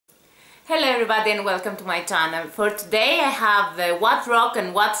Hello everybody and welcome to my channel. For today I have the what rocked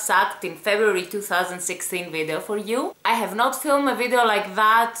and what sucked in February 2016 video for you. I have not filmed a video like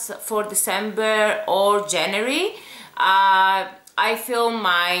that for December or January. I filmed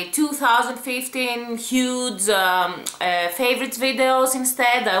my 2015 huge favorites videos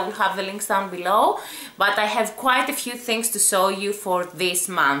instead. I will have the links down below, but I have quite a few things to show you for this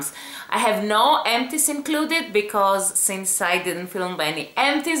month. I have no empties included because since I didn't film any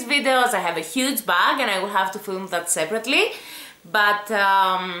empties videos, I have a huge bag and I will have to film that separately. But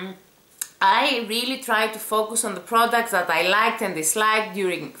I really tried to focus on the products that I liked and disliked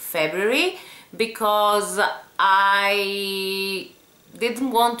during February, because I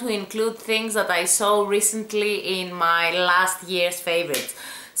didn't want to include things that I saw recently in my last year's favorites.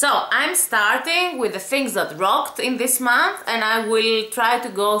 So I'm starting with the things that rocked in this month, and I will try to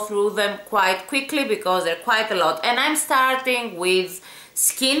go through them quite quickly because they're quite a lot. And I'm starting with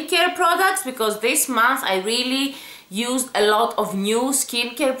skincare products because this month I really used a lot of new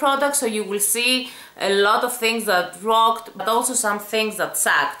skincare products, so you will see a lot of things that rocked, but also some things that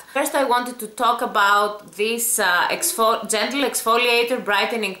sucked. First I wanted to talk about this Gentle Exfoliator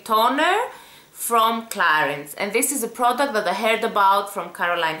Brightening Toner from Clarins, and this is a product that I heard about from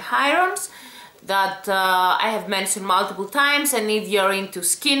Caroline Hirons that I have mentioned multiple times, and if you're into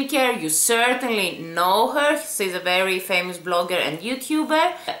skincare you certainly know her. She's a very famous blogger and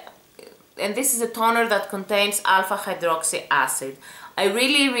YouTuber, and this is a toner that contains alpha hydroxy acid. I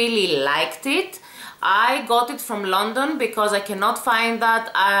really liked it. I got it from London because I cannot find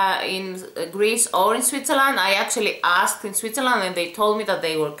that in Greece or in Switzerland. I actually asked in Switzerland and they told me that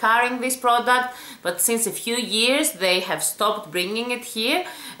they were carrying this product, but since a few years they have stopped bringing it here,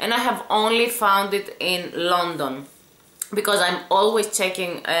 and I have only found it in London because I'm always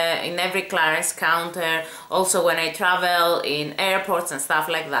checking in every Clarins counter, also when I travel in airports and stuff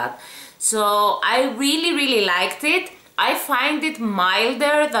like that. So I really liked it. I find it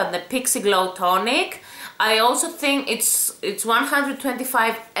milder than the Pixie Glow Tonic. I also think it's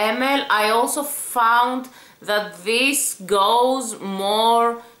 125 ml. I also found that this goes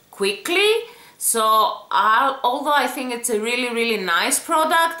more quickly. So although I think it's a really nice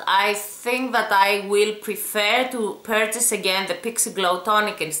product, I think that I will prefer to purchase again the Pixie Glow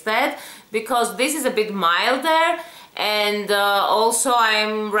Tonic instead, because this is a bit milder. And also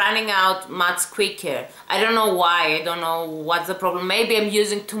I'm running out much quicker. I don't know why, I don't know what's the problem. Maybe I'm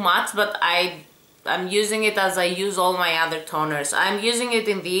using too much, but I'm using it as I use all my other toners. I'm using it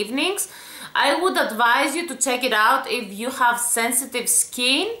in the evenings. I would advise you to check it out if you have sensitive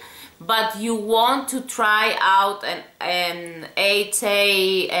skin, but you want to try out an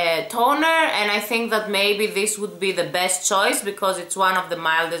HA toner, and I think that maybe this would be the best choice because it's one of the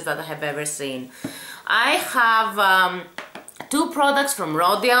mildest that I have ever seen. I have two products from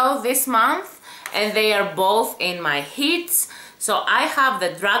Rodial this month, and they are both in my hits. So I have the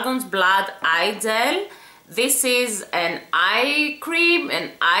Dragon's Blood Eye Gel. This is an eye cream,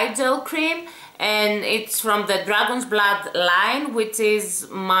 an eye gel cream, and it's from the Dragon's Blood line, which is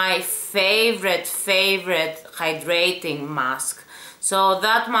my favorite hydrating mask. So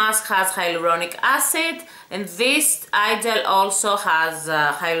that mask has hyaluronic acid, and this eye gel also has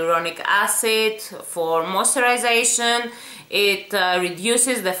hyaluronic acid for moisturization. It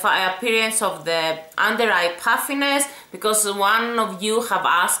reduces the appearance of the under eye puffiness, because one of you have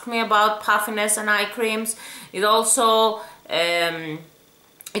asked me about puffiness and eye creams. It also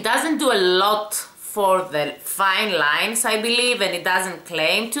it doesn't do a lot for the fine lines, I believe, and it doesn't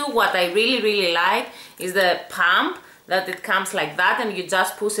claim to. What I really like is the pump, that it comes like that and you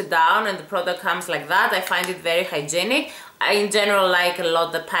just push it down and the product comes like that. I find it very hygienic. I in general like a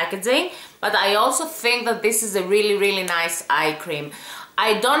lot the packaging, but I also think that this is a really nice eye cream.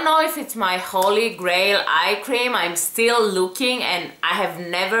 I don't know if it's my holy grail eye cream. I'm still looking, and I have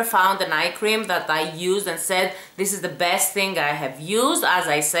never found an eye cream that I used and said this is the best thing I have used, as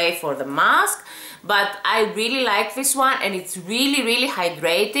I say for the mask. But I really like this one, and it's really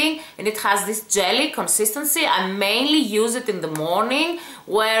hydrating, and it has this jelly consistency. I mainly use it in the morning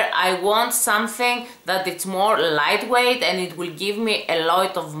where I want something that it's more lightweight and it will give me a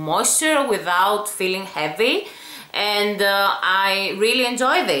lot of moisture without feeling heavy, and I really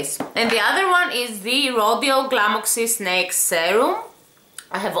enjoy this. And the other one is the Rodial Glamoxy Snake Serum.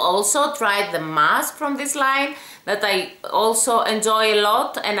 I have also tried the mask from this line that I also enjoy a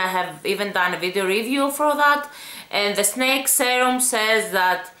lot, and I have even done a video review for that. And the Snake Serum says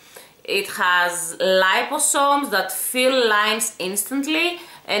that it has liposomes that fill lines instantly,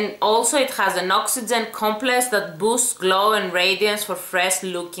 and also it has an oxygen complex that boosts glow and radiance for fresh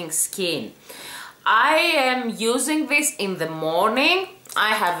looking skin. I am using this in the morning.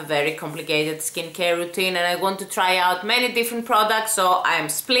 I have a very complicated skincare routine and I want to try out many different products, so I'm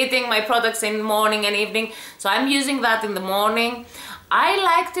splitting my products in the morning and evening. So I'm using that in the morning. I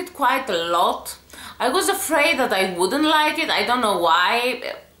liked it quite a lot. I was afraid that I wouldn't like it. I don't know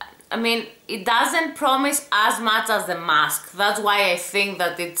why. I mean, it doesn't promise as much as the mask. That's why I think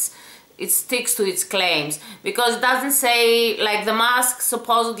that it sticks to its claims, because it doesn't say, like the mask,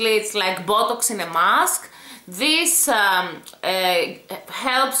 supposedly it's like Botox in a mask. This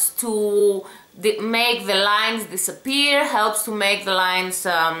helps to make the lines disappear, helps to make the lines,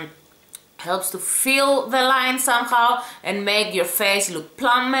 helps to fill the lines somehow and make your face look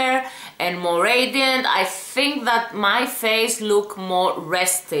plumper and more radiant. I think that my face look more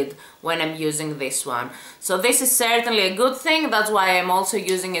rested when I'm using this one. So this is certainly a good thing. That's why I'm also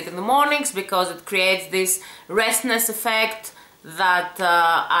using it in the mornings, because it creates this restness effect that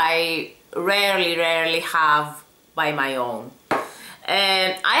I rarely have by my own.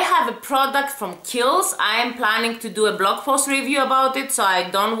 And I have a product from Kiehl. I am planning to do a blog post review about it, so I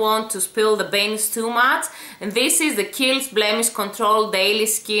don't want to spill the beans too much. And this is the Kiehl's Blemish Control Daily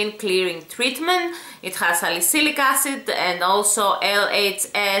Skin Clearing Treatment. It has salicylic acid and also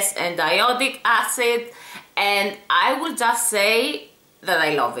LHS and iodic acid. And I will just say that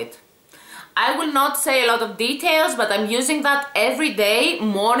I love it. I will not say a lot of details, but I'm using that every day,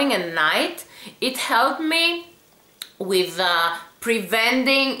 morning and night. It helped me with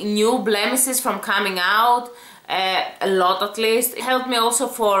preventing new blemishes from coming out, a lot at least. It helped me also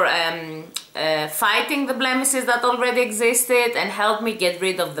for fighting the blemishes that already existed and helped me get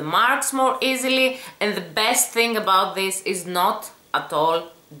rid of the marks more easily. And the best thing about this is not at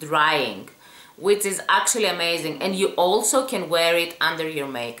all drying, which is actually amazing. And you also can wear it under your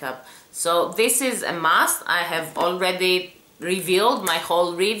makeup. So this is a must. I have already revealed my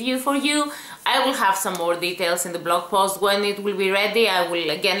whole review for you. I will have some more details in the blog post when it will be ready. I will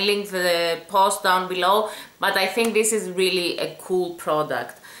again link the post down below, but I think this is really a cool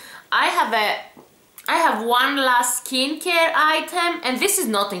product. I have one last skincare item, and this is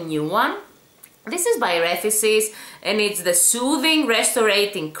not a new one. This is by Reficis and it's the Soothing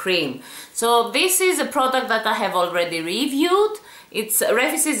Restorating Cream. So this is a product that I have already reviewed.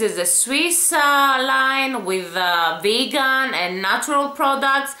 Reficis is a Swiss line with vegan and natural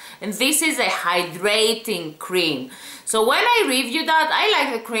products, and this is a hydrating cream. So when I reviewed that, I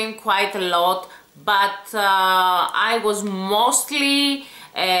like the cream quite a lot, but I was mostly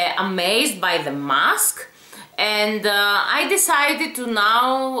amazed by the mask. And I decided to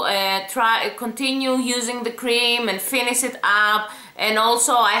now continue using the cream and finish it up. And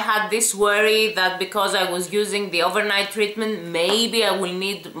also I had this worry that because I was using the overnight treatment, maybe I will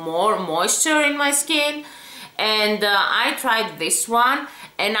need more moisture in my skin. And I tried this one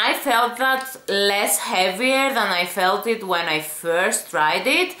and I felt that less heavier than I felt it when I first tried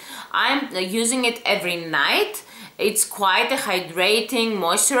it. I'm using it every night. It's quite a hydrating,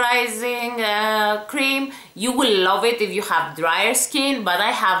 moisturizing cream. You will love it if you have drier skin, but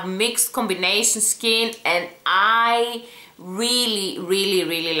I have mixed combination skin and I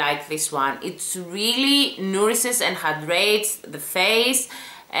really like this one. It really nourishes and hydrates the face,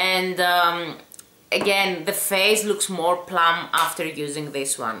 and again, the face looks more plump after using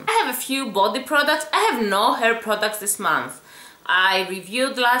this one. I have a few body products. I have no hair products this month. I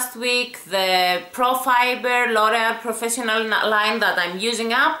reviewed last week the Pro Fiber L'Oreal Professional line that I'm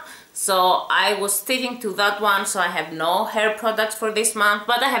using up, so I was sticking to that one, so I have no hair products for this month,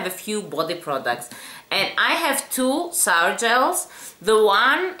 but I have a few body products. And I have two sour gels. The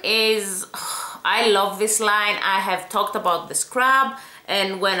one is, I love this line. I have talked about the scrub,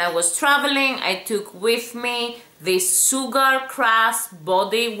 and when I was traveling I took with me this Sugar Crush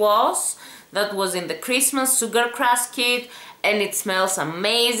body wash that was in the Christmas Sugar Crush kit, and it smells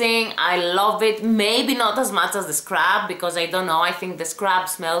amazing. I love it. Maybe not as much as the scrub, because I don't know, I think the scrub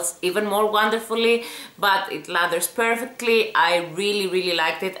smells even more wonderfully, but it lathers perfectly. I really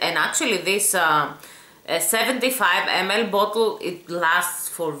liked it, and actually this 75 ml bottle, it lasts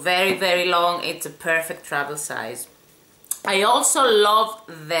for very long. It's a perfect travel size. I also love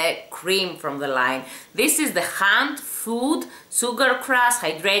the cream from the line. This is the Hand Food Sugar Crush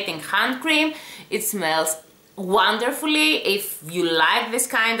Hydrating Hand Cream. It smells wonderfully. If you like this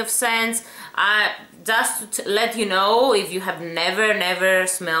kind of scents, just to let you know, if you have never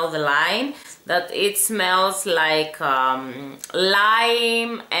smelled the line, that it smells like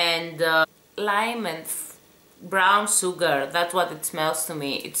lime and brown sugar. That's what it smells to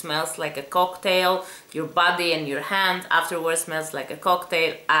me. It smells like a cocktail. Your body and your hand afterwards smells like a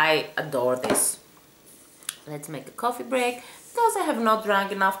cocktail. I adore this. Let's make a coffee break, because I have not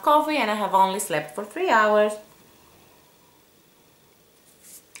drunk enough coffee and I have only slept for 3 hours.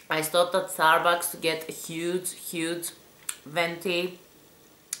 I stopped at Starbucks to get a huge venti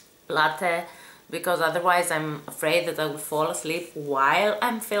latte, because otherwise I'm afraid that I will fall asleep while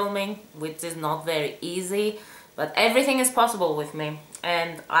I'm filming, which is not very easy, but everything is possible with me.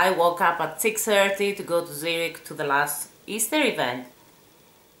 And I woke up at 6:30 to go to Zurich to the last Easter event.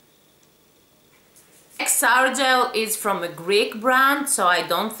 Next sour gel is from a Greek brand, so I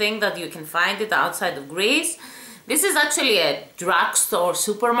don't think that you can find it outside of Greece. This is actually a drugstore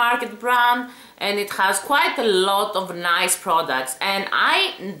supermarket brand, and it has quite a lot of nice products, and I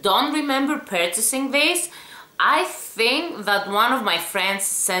don't remember purchasing this. I think that one of my friends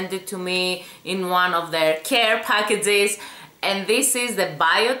sent it to me in one of their care packages, and this is the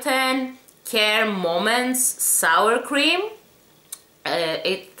Bioten Care Moments Sour Cream.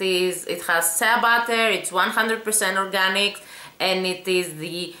 It has shea butter, it's 100% organic, and it is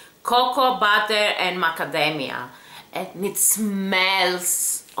the cocoa butter and macademia, and it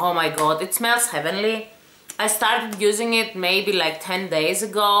smells, oh my god, it smells heavenly. I started using it maybe like 10 days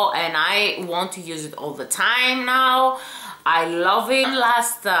ago, and I want to use it all the time now. I love it.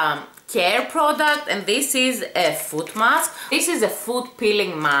 Last care product, and this is a foot mask. This is a foot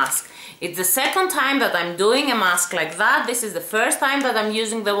peeling mask. It's the second time that I'm doing a mask like that. This is the first time that I'm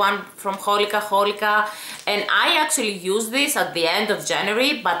using the one from Holika, and I actually used this at the end of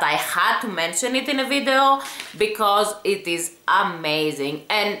January, but I had to mention it in a video because it is amazing,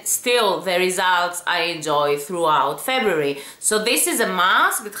 and still the results I enjoy throughout February. So this is a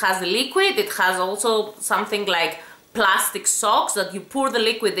mask. It has the liquid. It has also something like plastic socks that you pour the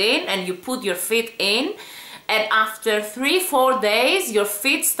liquid in and you put your feet in. And after 3-4 days, your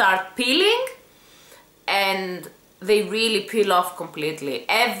feet start peeling, and they really peel off completely.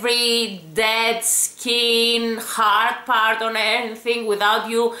 Every dead skin, hard part on anything, without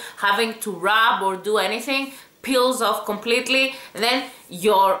you having to rub or do anything, peels off completely. And then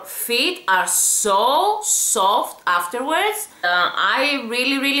your feet are so soft afterwards. I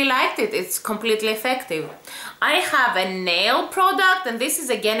really liked it. It's completely effective. I have a nail product, and this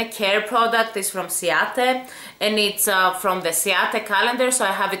is again a care product. It's from Ciate, and it's from the Ciate calendar, so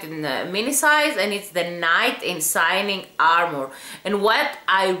I have it in a mini size, and it's the Night in Shining Armor. And what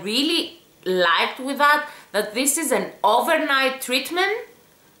I really liked with that this is an overnight treatment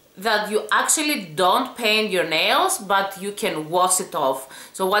that you actually don't paint your nails, but you can wash it off.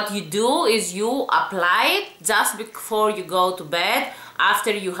 So what you do is you apply it just before you go to bed.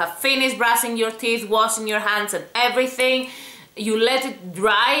 After you have finished brushing your teeth, washing your hands and everything, you let it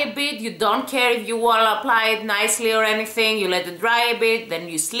dry a bit. You don't care if you will apply it nicely or anything. You let it dry a bit, then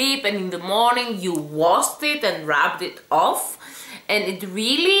you sleep, and in the morning you washed it and rubbed it off. And it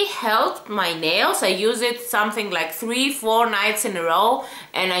really helped my nails. I use it something like 3-4 nights in a row,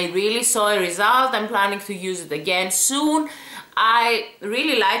 and I really saw a result. I'm planning to use it again soon. I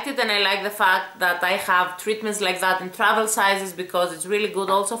really liked it, and I like the fact that I have treatments like that in travel sizes, because it's really good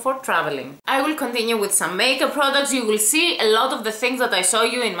also for traveling. I will continue with some makeup products. You will see a lot of the things that I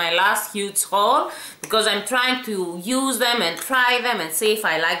showed you in my last huge haul, because I'm trying to use them and try them and see if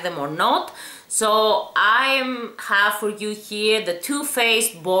I like them or not. So I have for you here the Too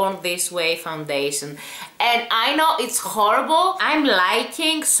Faced Born This Way foundation, and I know it's horrible. I'm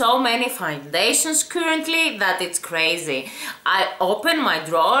liking so many foundations currently that it's crazy. I open my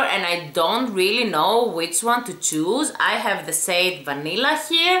drawer and I don't really know which one to choose. I have the Shade Vanilla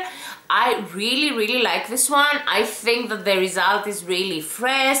here. I really like this one. I think that the result is really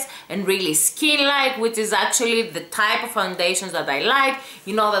fresh and really skin-like, which is actually the type of foundations that I like.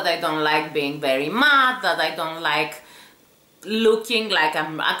 You know that I don't like being very matte, that I don't like looking like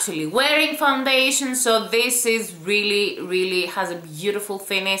I'm actually wearing foundation. So this is really has a beautiful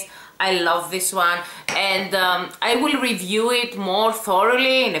finish. I love this one, and I will review it more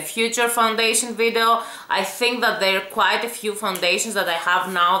thoroughly in a future foundation video. I think that there are quite a few foundations that I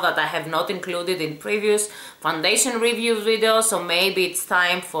have now that I have not included in previous foundation review videos, so maybe it's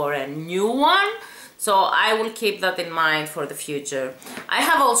time for a new one. So I will keep that in mind for the future. I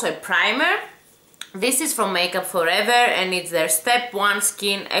have also a primer. This is from Makeup Forever, and it's their Step 1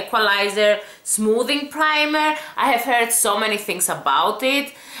 Skin Equalizer Smoothing Primer. I have heard so many things about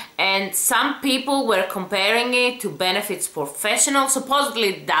it, and some people were comparing it to Benefit's Professional. Supposedly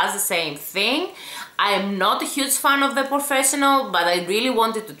it does the same thing. I am not a huge fan of the Professional, but I really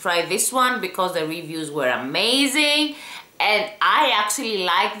wanted to try this one because the reviews were amazing. And I actually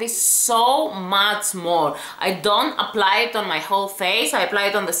like this so much more. I don't apply it on my whole face. I apply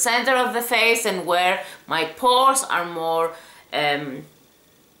it on the center of the face and where my pores are more in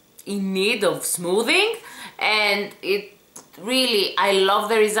need of smoothing. And it really, I love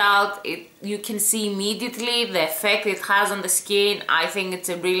the result. You can see immediately the effect it has on the skin. I think it's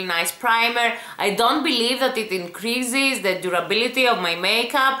a really nice primer. I don't believe that it increases the durability of my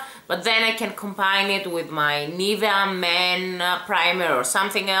makeup, but then I can combine it with my Nivea Men primer or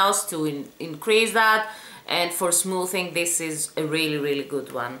something else to increase that. And for smoothing, this is a really, really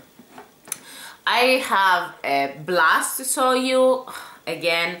good one. I have a blush to show you.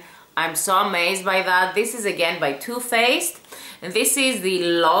 Again, I'm so amazed by that. This is again by Too Faced, and this is the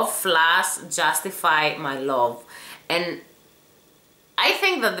Love Flash Justify My Love. And I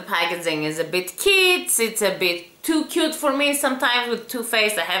think that the packaging is a bit kids, it's a bit too cute for me sometimes with Too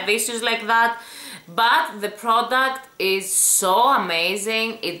Faced. I have issues like that, but the product is so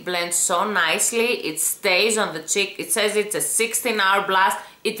amazing. It blends so nicely, it stays on the cheek. It says it's a 16-hour blush.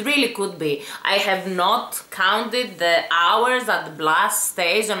 It really could be. I have not counted the hours that the blush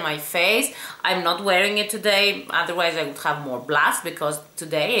stays on my face. I'm not wearing it today, otherwise I would have more blush, because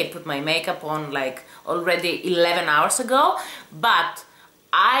today I put my makeup on like already 11 hours ago. But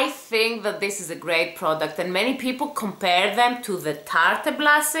I think that this is a great product, and many people compare them to the Tarte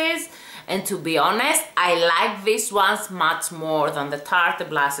blushes. And to be honest, I like these ones much more than the Tarte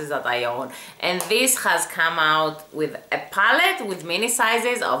blushes that I own. And this has come out with a palette with mini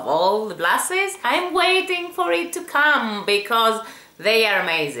sizes of all the blushes. I'm waiting for it to come because they are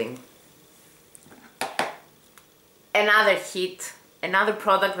amazing. Another hit, another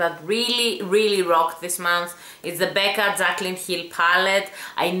product that really rocked this month is the Becca Jaclyn Hill palette.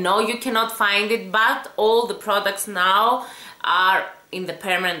 I know you cannot find it, but all the products now are in the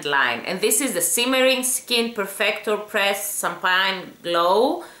permanent line, and this is the Shimmering Skin Perfector Press Champagne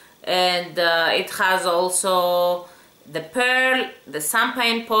Glow, and it has also the Pearl, the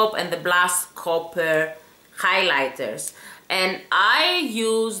Champagne Pop, and the Blush Copper highlighters. And I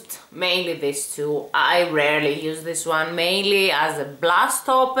used mainly these two. I rarely use this one, mainly as a blush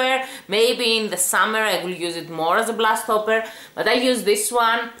topper. Maybe in the summer I will use it more as a blush topper, but I use this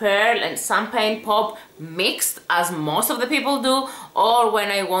one, Pearl and Champagne Pop, mixed as most of the people do, or when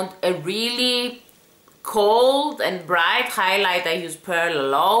I want a really cold and bright highlight, I use Pearl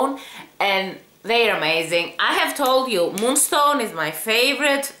alone, and they're amazing. I have told you, Moonstone is my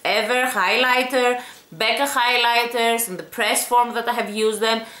favorite ever highlighter. Becca highlighters in the press form that I have used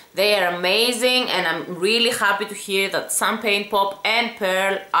them, they are amazing, and I'm really happy to hear that Champagne Pop and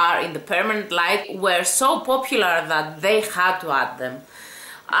Pearl are in the permanent light. Were so popular that they had to add them.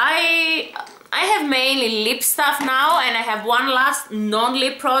 I have mainly lip stuff now, and I have one last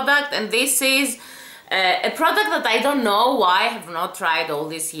non-lip product, and this is a product that I don't know why I have not tried all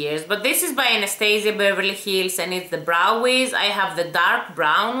these years, but this is by Anastasia Beverly Hills, and it's the Brow Wiz. I have the dark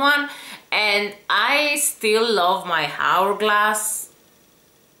brown one, and I still love my Hourglass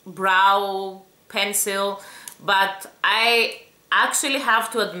brow pencil, but I actually have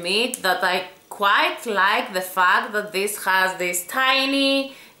to admit that I quite like the fact that this has this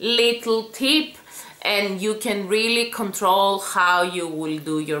tiny little tip, and you can really control how you will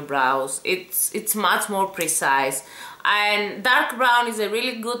do your brows. It's much more precise. And dark brown is a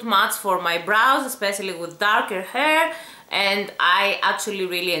really good match for my brows, especially with darker hair, and I actually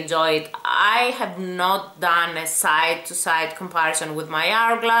really enjoy it. I have not done a side-to-side comparison with my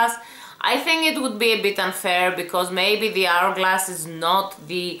Hourglass. I think it would be a bit unfair because maybe the Hourglass is not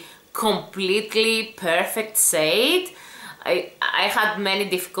the completely perfect shade. I had many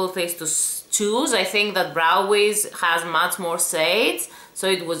difficulties to choose. I think that Brow Wiz has much more shades, so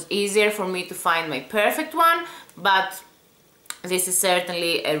it was easier for me to find my perfect one, but this is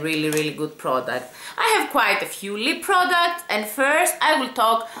certainly a really good product. I have quite a few lip products, and first I will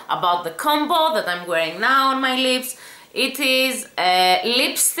talk about the combo that I'm wearing now on my lips. It is a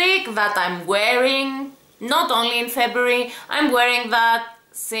lipstick that I'm wearing not only in February, I'm wearing that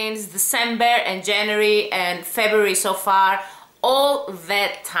since December and January and February so far, all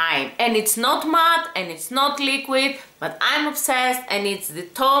that time. And it's not matte and it's not liquid, but I'm obsessed, and it's the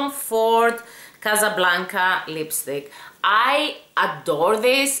Tom Ford Casablanca lipstick. I adore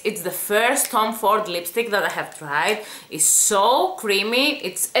this. It's the first Tom Ford lipstick that I have tried. It's so creamy.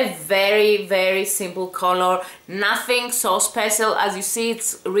 It's a very simple color, nothing so special. As you see,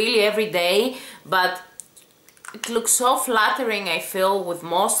 it's really everyday, but it looks so flattering, I feel, with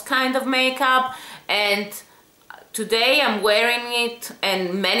most kind of makeup. And today I'm wearing it,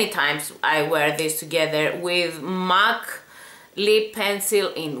 and many times I wear this together with MAC lip pencil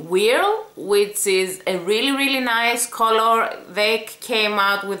in Whirl, which is a really nice color. They came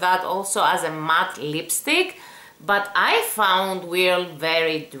out with that also as a matte lipstick, but I found Whirl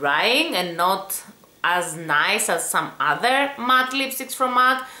very drying and not as nice as some other matte lipsticks from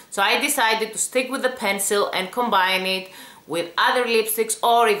MAC, so I decided to stick with the pencil and combine it with other lipsticks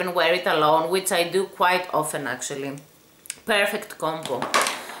or even wear it alone, which I do quite often actually. Perfect combo.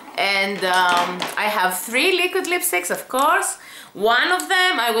 And I have 3 liquid lipsticks, of course. One of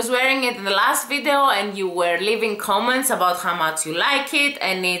them, I was wearing it in the last video and you were leaving comments about how much you like it,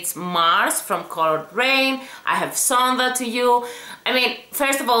 and it's Mars from color Raine. I have shown that to you. I mean,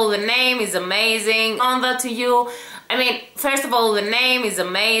 first of all, the name is amazing. Shown that to you. I mean, first of all, the name is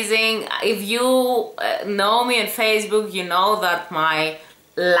amazing. If you know me on Facebook, you know that my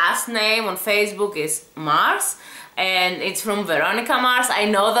last name on Facebook is Mars, and it's from Veronica Mars. I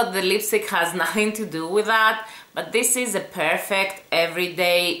know that the lipstick has nothing to do with that, but this is a perfect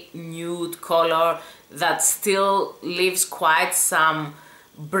everyday nude color that still leaves quite some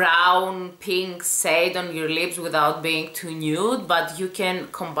brown pink shade on your lips without being too nude, but you can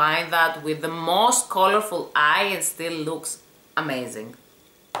combine that with the most colorful eye and still looks amazing.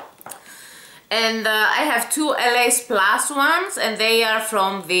 And I have 2 LA's Plus ones, and they are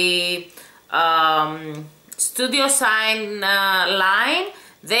from the Studio Sign line.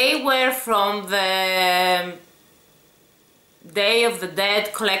 They were from the Day of the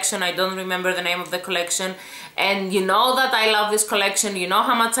Dead collection. I don't remember the name of the collection, and you know that I love this collection. You know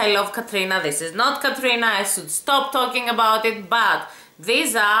how much I love Katrina. This is not Katrina, I should stop talking about it, but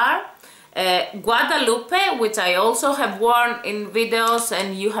these are Guadalupe, which I also have worn in videos,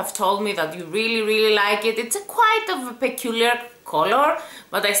 and you have told me that you really like it. It's a quite of a peculiar color,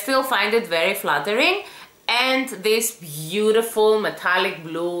 but I still find it very flattering. And this beautiful metallic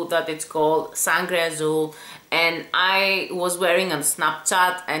blue that it's called Sangre Azul, and I was wearing on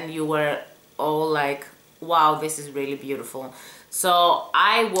Snapchat and you were all like, wow, this is really beautiful. So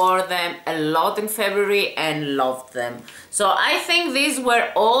I wore them a lot in February and loved them. So I think these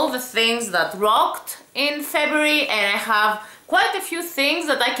were all the things that rocked in February, and I have quite a few things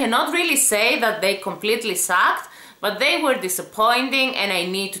that I cannot really say that they completely sucked, but they were disappointing and I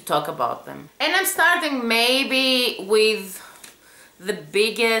need to talk about them. And I'm starting maybe with the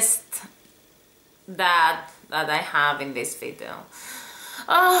biggest that I have in this video.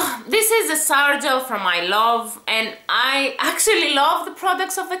 This is a sour gel from I Love, and I actually love the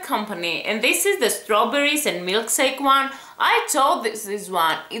products of the company. And this is the strawberries and milkshake one. I chose this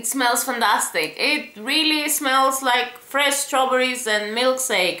one. It smells fantastic. It really smells like fresh strawberries and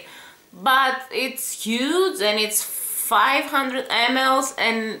milkshake. But it's huge and it's 500 ml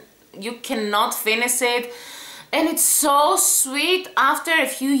and you cannot finish it. And it's so sweet after a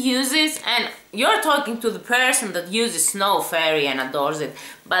few uses, and you're talking to the person that uses Snow Fairy and adores it.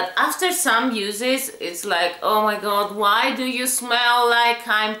 But after some uses, it's like, oh my god, why do you smell like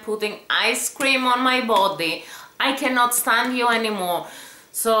I'm putting ice cream on my body? I cannot stand you anymore.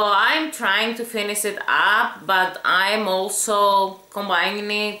 So I'm trying to finish it up, but I'm also combining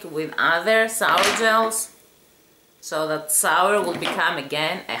it with other sour gels, so that sour will become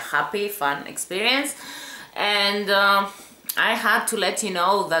again a happy, fun experience. And I had to let you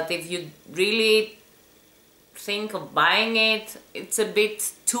know that if you really think of buying it, it's a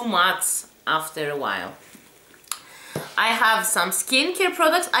bit too much after a while. I have some skincare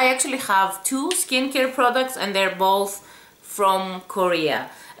products. I actually have 2 skincare products, and they're both from Korea.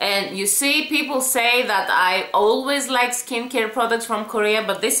 And you see, people say that I always like skincare products from Korea,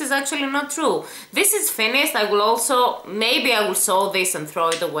 but this is actually not true. This is finished. I will also, maybe I will sew this and throw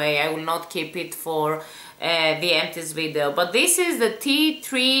it away. I will not keep it for the empties video. But this is the Tea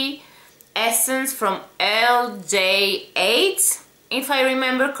Tree Essence from LJ8, if I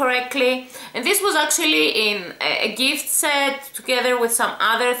remember correctly. And this was actually in a gift set together with some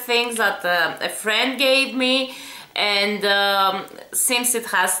other things that a friend gave me. And since it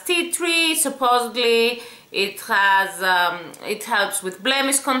has tea tree, supposedly it helps with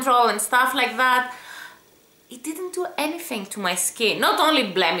blemish control and stuff like that. It didn't do anything to my skin. Not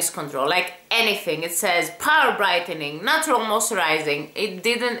only blemish control, like anything. It says power brightening, natural moisturizing.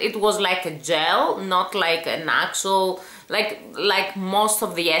 It was like a gel, not like an actual, like most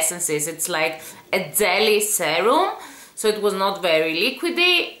of the essences. It's like a jelly serum, so it was not very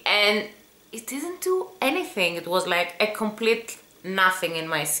liquidy, and it didn't do anything. It was like a complete nothing in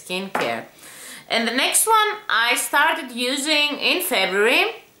my skincare. And the next one I started using in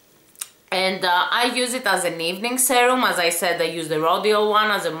February, and I use it as an evening serum. As I said, I use the Rodial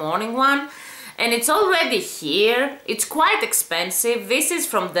one as a morning one, and it's already here. It's quite expensive. This is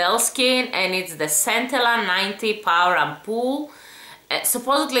from Del Skin, and it's the Centella 90 Power Ampoule.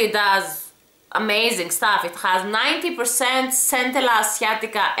 Supposedly it does amazing stuff. It has 90% Centella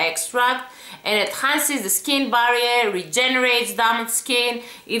asiatica extract, and it enhances the skin barrier, regenerates damaged skin.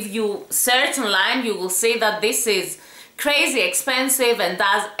 If you search online, you will see that this is crazy expensive and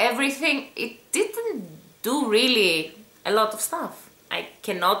does everything. It didn't do really a lot of stuff. I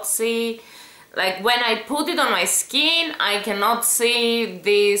cannot see, like when I put it on my skin, I cannot see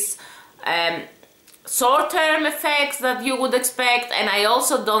these short-term effects that you would expect, and I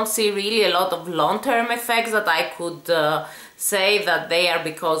also don't see really a lot of long-term effects that I could say that they are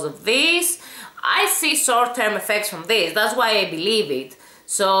because of this. I see short-term effects from this, that's why I believe it.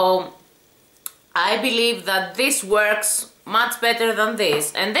 So I believe that this works much better than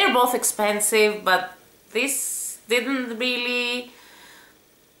this, and they're both expensive, but this didn't really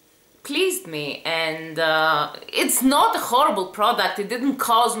pleased me, and it's not a horrible product. It didn't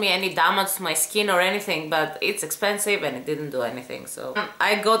cause me any damage to my skin or anything, but it's expensive and it didn't do anything. So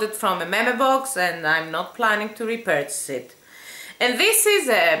I got it from a meme box and I'm not planning to repurchase it. And this is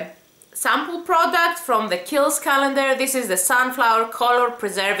a sample product from the Kiehl's calendar. This is the Sunflower Color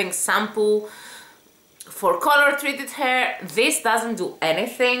Preserving Shampoo for color treated hair. This doesn't do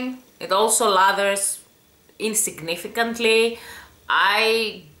anything. It also lathers insignificantly.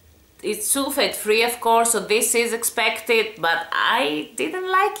 It's sulfate free, of course, so this is expected, but I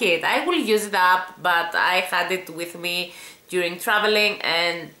didn't like it. I will use it up, but I had it with me during traveling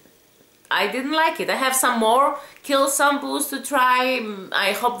and I didn't like it. I have some more Kiehl shampoos to try.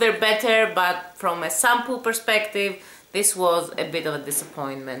 I hope they're better, but from a shampoo perspective, this was a bit of a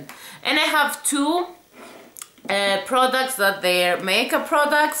disappointment. And I have two products that they're makeup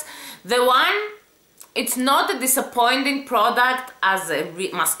products. The one, it's not a disappointing product as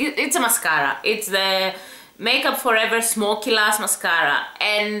it's a mascara. It's the Makeup Forever Smoky Lash Mascara,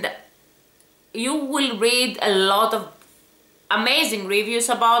 and you will read a lot of amazing reviews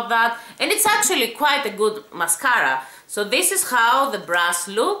about that, and it's actually quite a good mascara. So this is how the brush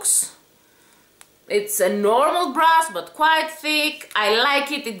looks. It's a normal brush but quite thick. I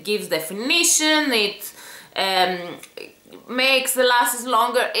like it. It gives definition. It makes the lashes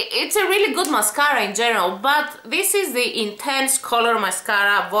longer. It's a really good mascara in general, but this is the Intense Color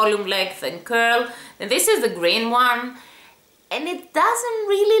Mascara, Volume, Length and Curl, and this is the green one, and it doesn't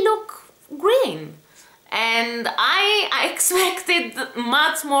really look green. And I expected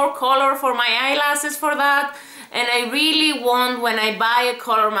much more color for my eyelashes for that, and I really want, when I buy a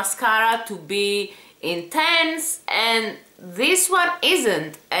color mascara, to be intense, and this one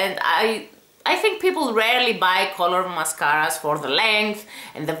isn't. And I think people rarely buy color mascaras for the length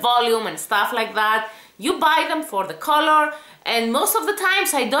and the volume and stuff like that. You buy them for the color, and most of the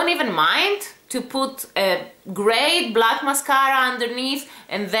times I don't even mind to put a great black mascara underneath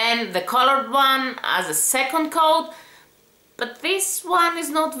and then the colored one as a second coat. But this one is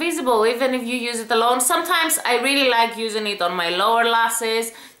not visible even if you use it alone. Sometimes I really like using it on my lower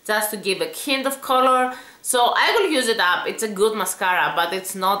lashes just to give a hint of color. So I will use it up. It's a good mascara, but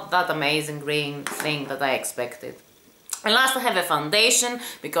it's not that amazing green thing that I expected. And last, I have a foundation,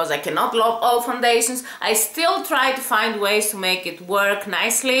 because I cannot love all foundations. I still try to find ways to make it work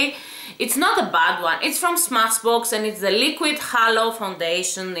nicely. It's not a bad one. It's from Smashbox and it's the Liquid Halo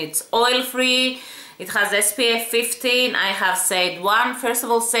Foundation. It's oil-free. It has SPF 15. I have shade 1. First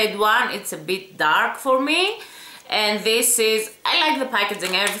of all, shade 1, it's a bit dark for me. And this is, I like the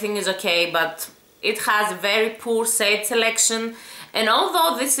packaging, everything is okay, but it has a very poor shade selection. And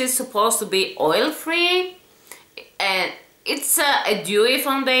although this is supposed to be oil-free, and it's a dewy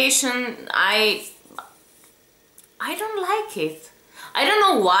foundation, I don't like it. I don't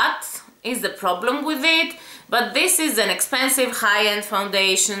know what is the problem with it, but this is an expensive high-end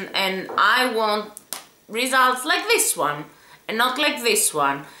foundation and I want results like this one and not like this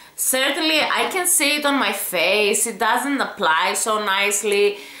one. Certainly I can see it on my face, it doesn't apply so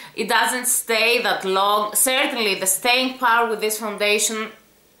nicely, it doesn't stay that long. Certainly the staying power with this foundation,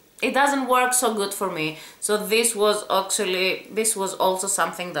 it doesn't work so good for me. So this was also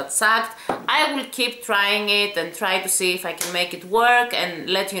something that sucked. I will keep trying it and try to see if I can make it work and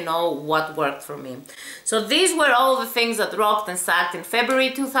let you know what worked for me. So these were all the things that rocked and sucked in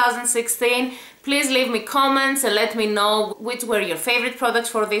February 2016. Please leave me comments and let me know which were your favorite products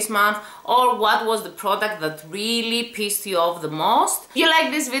for this month, or what was the product that really pissed you off the most. If you like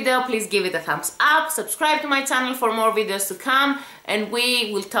this video, please give it a thumbs up, subscribe to my channel for more videos to come, and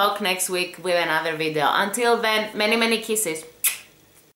we will talk next week with another video. Until then, many kisses.